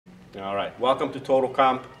All right, welcome to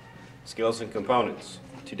Totalcomp Skills and Components.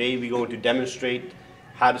 Today we're going to demonstrate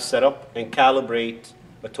how to set up and calibrate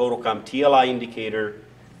a Totalcomp TLI indicator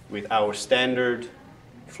with our standard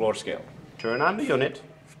floor scale. Turn on the unit,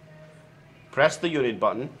 press the unit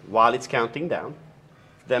button while it's counting down,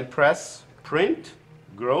 then press print,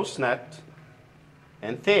 gross net,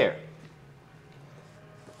 and there.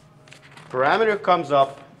 Parameter comes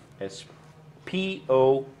up as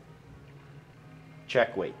PO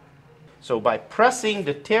check weight. So by pressing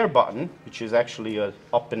the tear button, which is actually an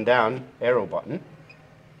up and down arrow button,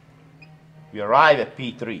 we arrive at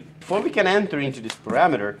P3. Before we can enter into this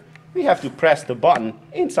parameter, we have to press the button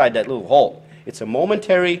inside that little hole. It's a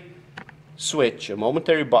momentary switch, a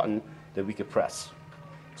momentary button that we could press.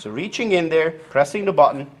 So reaching in there, pressing the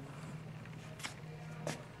button,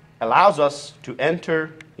 allows us to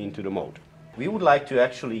enter into the mode. We would like to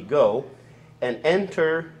actually go and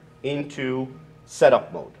enter into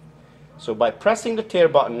setup mode. So by pressing the tear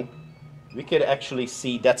button, we could actually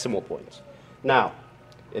see decimal points. Now,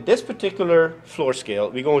 at this particular floor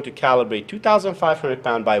scale, we're going to calibrate 2,500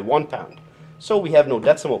 pound by 1 pound. So we have no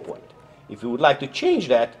decimal point. If we would like to change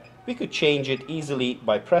that, we could change it easily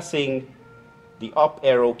by pressing the up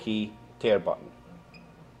arrow key tear button.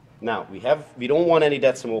 Now, we don't want any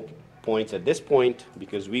decimal points at this point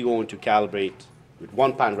because we're going to calibrate with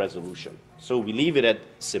 1 pound resolution. So we leave it at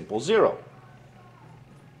simple 0.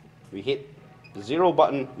 We hit the 0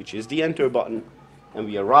 button, which is the enter button, and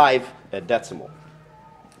we arrive at decimal.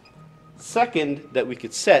 Second that we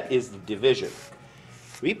could set is the division.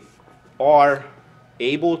 We are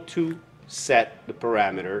able to set the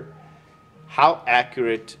parameter how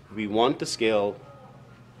accurate we want the scale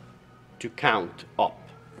to count up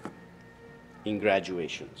in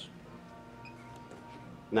graduations.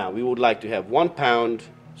 Now we would like to have 1 pound,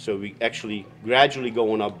 so we actually gradually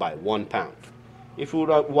going up by 1 pound. If we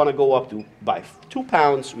want to go up to by 2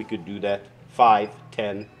 pounds, we could do that 5,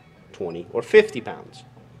 10, 20, or 50 pounds.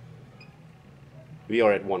 We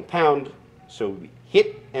are at 1 pound, so we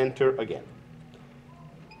hit enter again.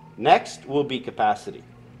 Next will be capacity.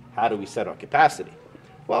 How do we set our capacity?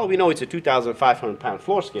 Well, we know it's a 2,500 pound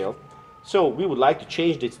floor scale, so we would like to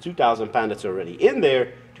change this 2,000 pound that's already in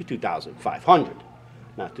there to 2,500.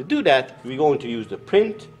 Now to do that, we're going to use the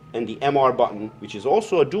print and the MR button, which is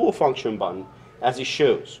also a dual function button, as it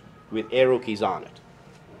shows, with arrow keys on it.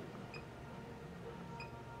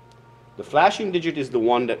 The flashing digit is the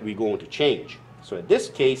one that we're going to change. So in this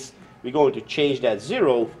case, we're going to change that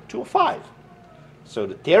 0 to a 5. So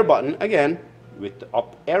the tear button, again, with the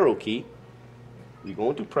up arrow key, we're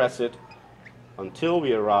going to press it until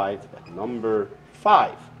we arrive at number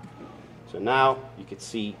 5. So now you can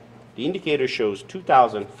see the indicator shows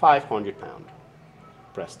 2,500 pound.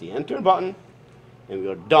 Press the enter button, and we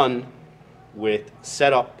are done with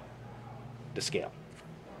set up the scale.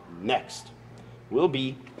 Next will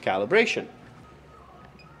be calibration.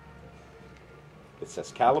 It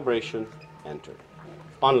says calibration, enter.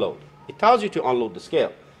 Unload. It tells you to unload the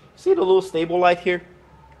scale. See the little stable light here?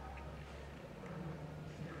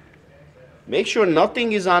 Make sure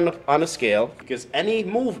nothing is on a scale, because any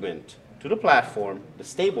movement to the platform, the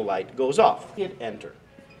stable light goes off. Hit enter.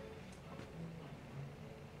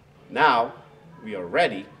 Now we are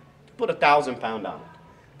ready to put 1,000 pound on it.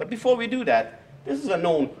 But before we do that, this is a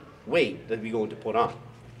known weight that we're going to put on.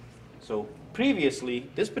 So previously,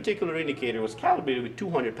 this particular indicator was calibrated with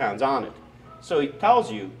 200 pounds on it. So it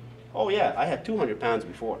tells you, oh yeah, I had 200 pounds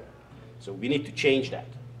before. So we need to change that.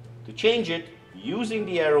 To change it, using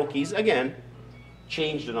the arrow keys again,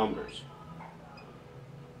 change the numbers.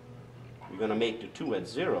 We're going to make the 2 at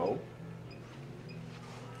 0.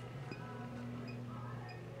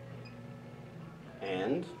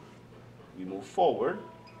 And we move forward.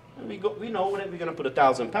 And we know that we're going to put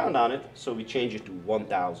 1,000 pound on it, so we change it to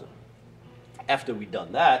 1,000. After we've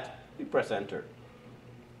done that, we press enter.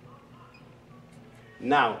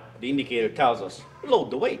 Now the indicator tells us, load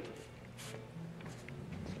the weight.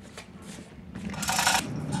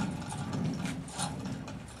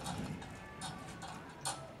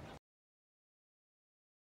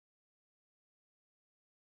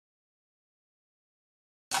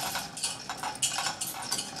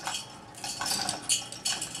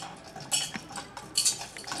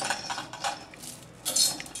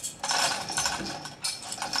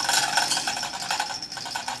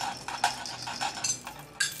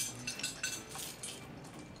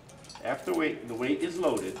 After the weight is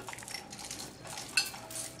loaded,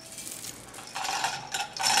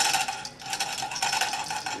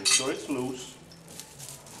 make sure it's loose.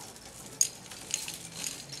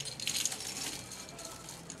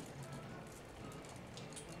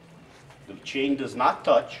 The chain does not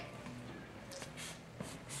touch.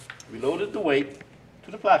 We loaded the weight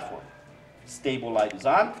to the platform. Stable light is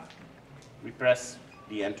on. We press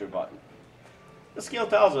the enter button. The scale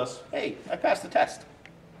tells us, hey, I passed the test.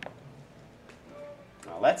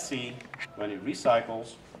 Now let's see when it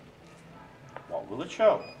recycles, what will it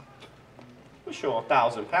show? It will show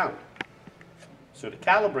 1,000 pounds. So the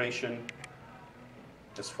calibration,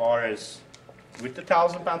 as far as with the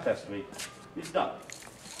 1,000 pound test weight, is done.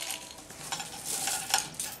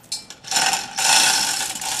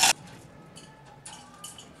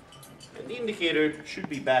 And the indicator should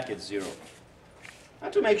be back at 0.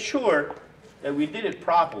 And to make sure that we did it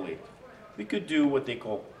properly, we could do what they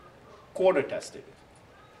call quarter testing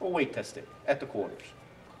or weight testing at the quarters.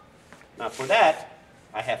 Now for that,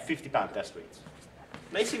 I have 50 pound test weights.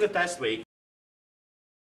 Placing the test weight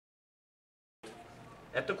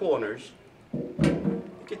at the corners, you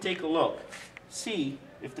can take a look, see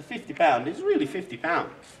if the 50 pound is really 50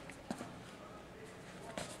 pounds.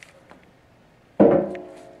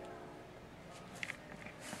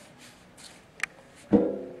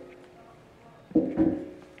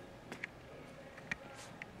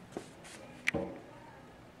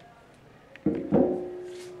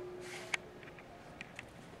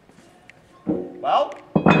 Well,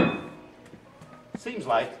 seems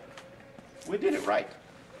like we did it right.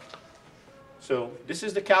 So this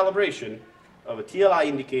is the calibration of a TLI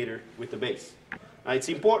indicator with the base. Now it's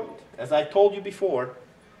important, as I told you before,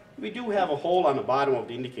 we do have a hole on the bottom of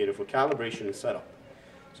the indicator for calibration and setup.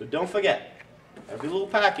 So don't forget, every little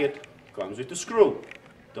packet comes with a screw.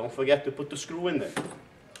 Don't forget to put the screw in there.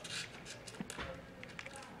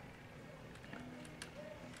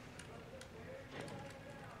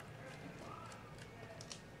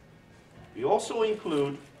 We also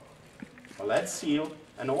include a lead seal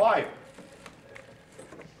and a wire.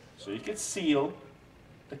 So you can seal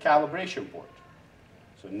the calibration port.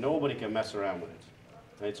 So nobody can mess around with it.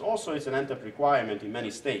 And it's an NTEP requirement in many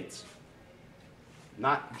states.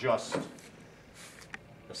 Not just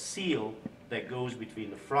a seal that goes between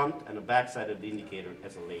the front and the back side of the indicator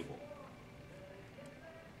as a label.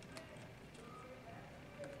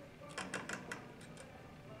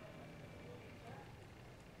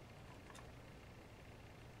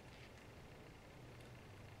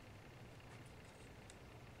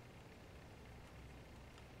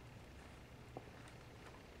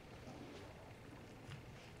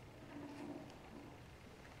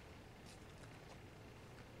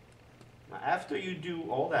 Now, after you do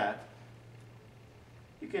all that,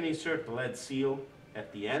 you can insert the lead seal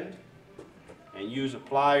at the end and use a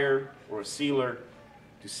plier or a sealer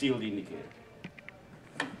to seal the indicator.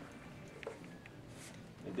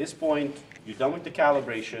 At this point, you're done with the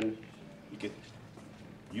calibration. You can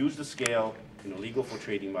use the scale in a legal for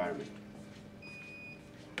trade environment.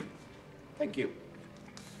 Thank you.